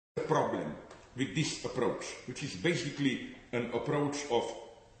problem with this approach, which is basically an approach of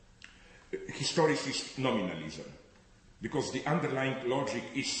historicist nominalism, because the underlying logic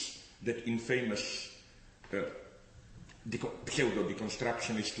is that infamous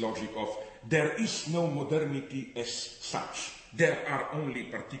pseudo-deconstructionist logic of there is no modernity as such. There are only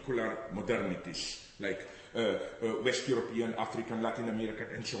particular modernities, like West European, African, Latin American,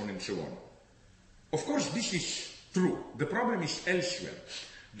 and so on and so on. Of course, this is true. The problem is elsewhere.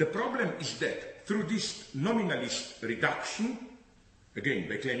 The problem is that through this nominalist reduction, again,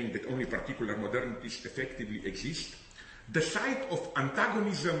 by claiming that only particular modernities effectively exist, the site of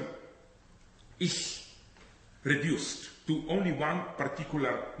antagonism is reduced to only one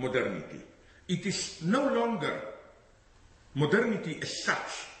particular modernity. It is no longer modernity as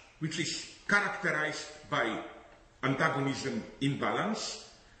such, which is characterized by antagonism imbalance.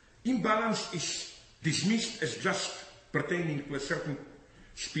 Imbalance is dismissed as just pertaining to a certain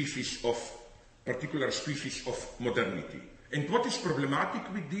species of, particular species of modernity. And what is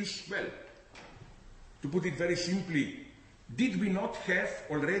problematic with this? Well, to put it very simply, did we not have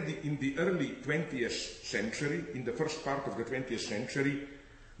already in the early 20th century, in the first part of the 20th century,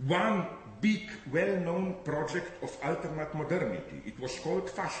 one big, well-known project of alternate modernity? It was called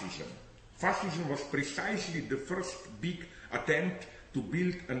fascism. Fascism was precisely the first big attempt to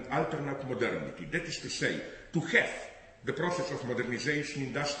build an alternate modernity. That is to say, to have the process of modernization,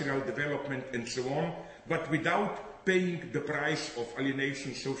 industrial development, and so on, but without paying the price of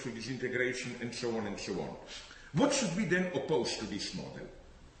alienation, social disintegration, and so on and so on. What should we then oppose to this model?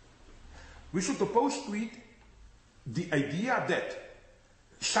 We should oppose to it the idea that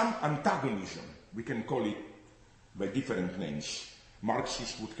some antagonism, we can call it by different names.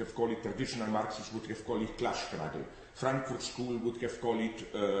 Marxists would have called it, traditional Marxists would have called it class struggle. Frankfurt School would have called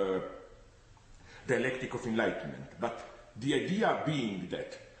it dialectic of enlightenment. But the idea being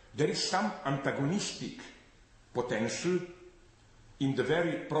that there is some antagonistic potential in the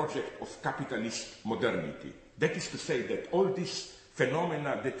very project of capitalist modernity. That is to say that all these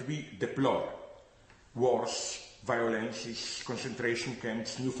phenomena that we deplore, wars, violences, concentration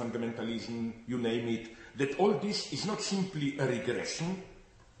camps, new fundamentalism, you name it, that all this is not simply a regression,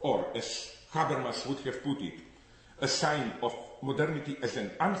 or as Habermas would have put it, a sign of modernity as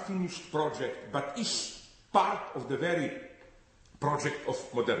an unfinished project, but is part of the very project of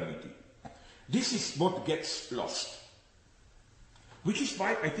modernity. This is what gets lost. Which is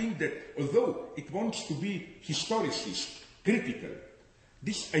why I think that although it wants to be historicist, critical,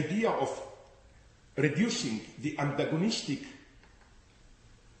 this idea of reducing the antagonistic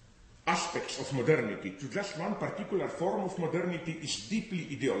aspects of modernity to just one particular form of modernity is deeply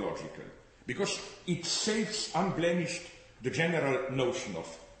ideological, because it saves unblemished the general notion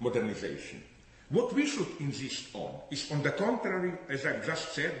of modernization. What we should insist on is, on the contrary, as I've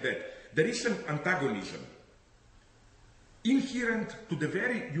just said, that there is an antagonism inherent to the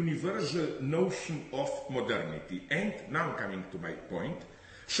very universal notion of modernity. And now coming to my point,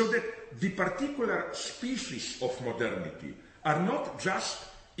 so that the particular species of modernity are not just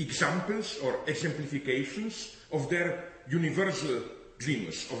examples or exemplifications of their universal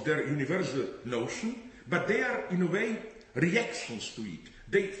genius, of their universal notion, but they are in a way reactions to it.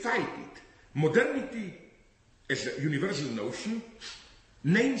 They fight it. Modernity as a universal notion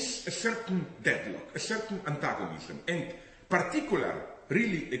names a certain deadlock, a certain antagonism, and particular,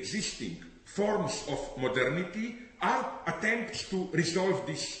 really existing forms of modernity are attempts to resolve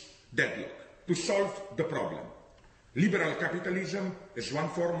this deadlock, to solve the problem. Liberal capitalism, as one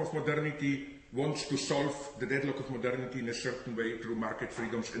form of modernity, wants to solve the deadlock of modernity in a certain way through market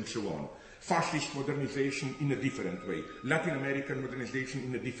freedoms and so on. Fascist modernization in a different way. Latin American modernization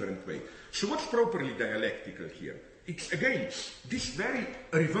in a different way. So what's properly dialectical here? It's again this very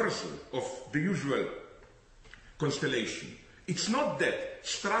reversal of the usual constellation. It's not that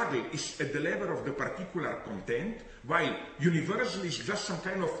struggle is at the level of the particular content, while universal is just some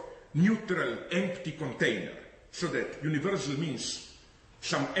kind of neutral, empty container. So that universal means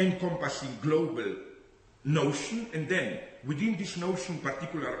some encompassing global notion, and then within this notion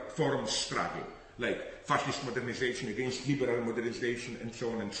particular forms struggle, like fascist modernization against liberal modernization, and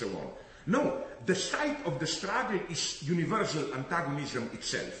so on and so on. No, the site of the struggle is universal antagonism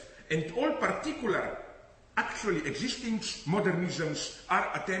itself, and all particular actually existing modernisms are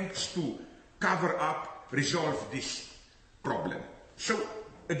attempts to cover up, resolve this problem. So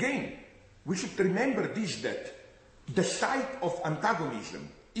again, we should remember this, that the site of antagonism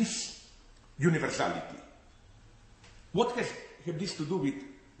is universality. What has this to do with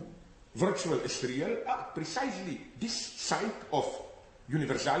virtual as real? Precisely this site of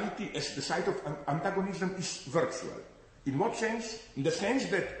universality as the site of antagonism is virtual. In what sense? In the sense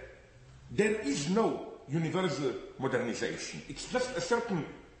that There is no universal modernization. It's just a certain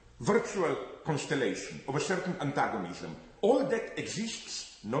virtual constellation of a certain antagonism. All that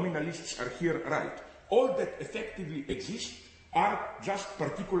exists, nominalists are here right, all that effectively exists are just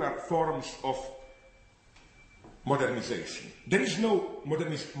particular forms of modernization. There is no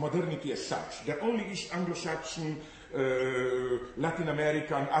modernity as such. There only is Anglo-Saxon, Latin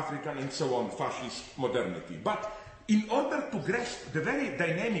American, African, and so on, fascist modernity. But in order to grasp the very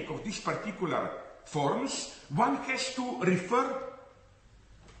dynamic of these particular forms, one has to refer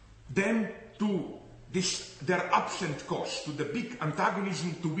them to their absent cause, to the big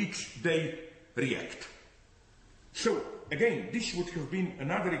antagonism to which they react. So, again, this would have been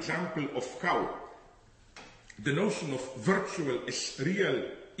another example of how the notion of virtual as real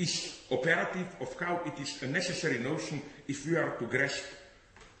is operative, of how it is a necessary notion if we are to grasp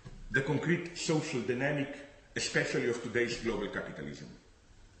the concrete social dynamic, especially of today's global capitalism.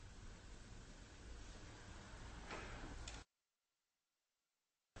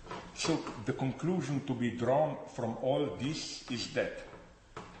 So the conclusion to be drawn from all this is that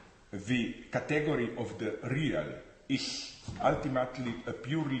the category of the real is ultimately a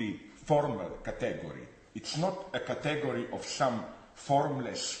purely formal category. It's not a category of some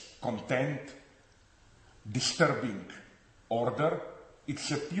formless content, disturbing order. It's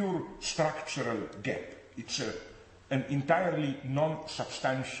a pure structural gap. It's an entirely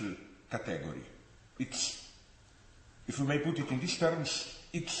non-substantial category. It's, if we may put it in these terms,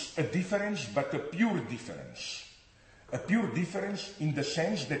 it's a difference, but a pure difference. A pure difference in the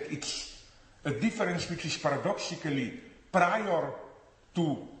sense that it's a difference which is paradoxically prior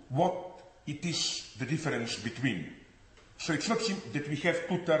to what it is the difference between. So it's not that we have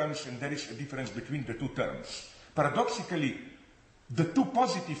two terms and there is a difference between the two terms. Paradoxically, the two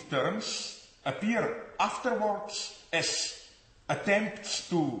positive terms appear afterwards as attempts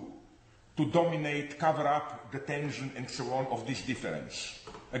to dominate, cover up the tension and so on of this difference.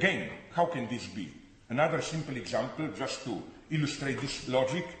 Again, how can this be? Another simple example, just to illustrate this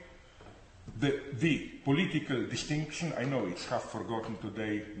logic, the political distinction, I know it's half forgotten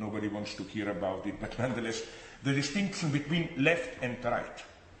today, nobody wants to hear about it, but nonetheless, the distinction between left and right.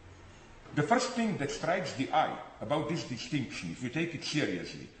 The first thing that strikes the eye about this distinction, if you take it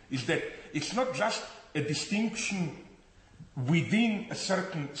seriously, is that it's not just a distinction within a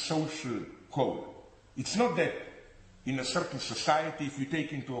certain social code. It's not that in a certain society, if you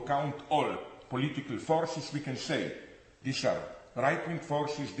take into account all political forces, we can say these are right-wing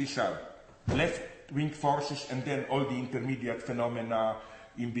forces, these are left-wing forces, and then all the intermediate phenomena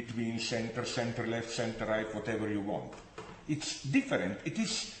in between, center, center-left, center-right, whatever you want. It's different. It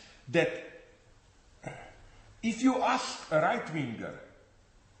is that if you ask a right-winger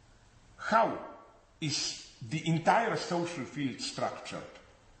how is the entire social field structured,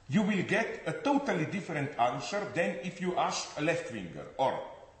 you will get a totally different answer than if you ask a left-winger, or,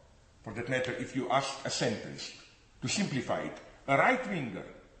 for that matter, if you ask a centrist. To simplify it, a right-winger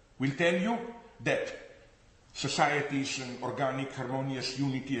will tell you that society is an organic, harmonious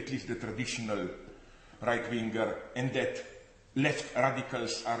unity, at least the traditional right-winger, and that left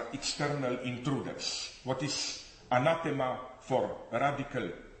radicals are external intruders. What is anathema for a radical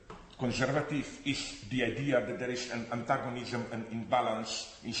conservative is the idea that there is an antagonism and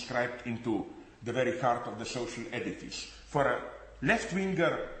imbalance inscribed into the very heart of the social edifice. For a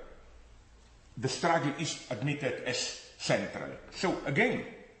left-winger, the struggle is admitted as central. So again,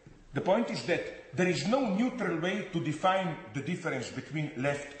 the point is that there is no neutral way to define the difference between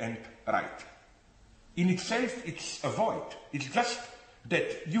left and right. In itself, it's a void. It's just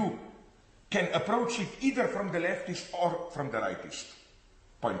that you can approach it either from the leftist or from the rightist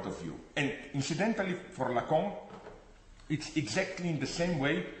point of view. And incidentally, for Lacan, it's exactly in the same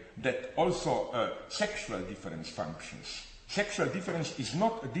way that also sexual difference functions. Sexual difference is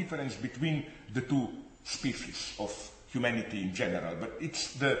not a difference between the two species of humanity in general, but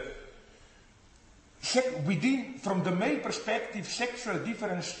it's the from the male perspective, sexual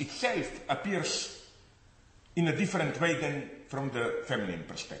difference itself appears in a different way than from the feminine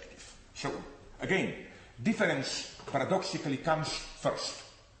perspective. So, again, difference paradoxically comes first.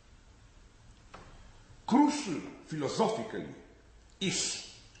 Crucial philosophically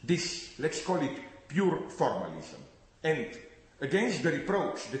is this, let's call it pure formalism. And against the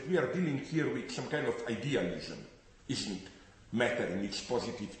reproach that we are dealing here with some kind of idealism, isn't matter in its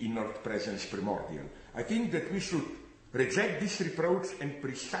positive inert presence primordial. I think that we should reject this reproach and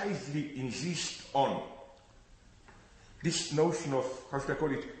precisely insist on this notion of, how should I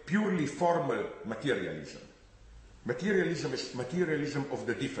call it, purely formal materialism. Materialism is materialism of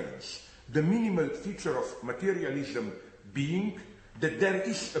the difference. The minimal feature of materialism being that there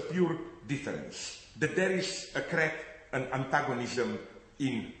is a pure difference, that there is a crack, an antagonism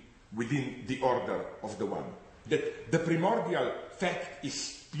within the order of the one, that the primordial fact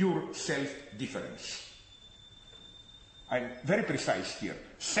is pure self-difference. I'm very precise here.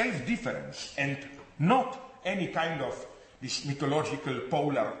 Self-difference, and not any kind of these mythological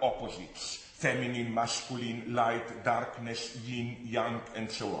polar opposites, feminine, masculine, light, darkness, yin, yang, and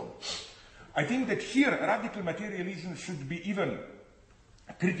so on. I think that here radical materialism should be even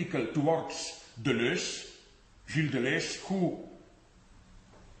critical towards Deleuze, Gilles Deleuze, who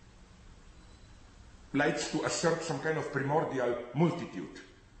likes to assert some kind of primordial multitude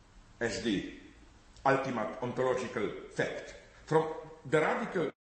as the ultimate ontological fact. From the radical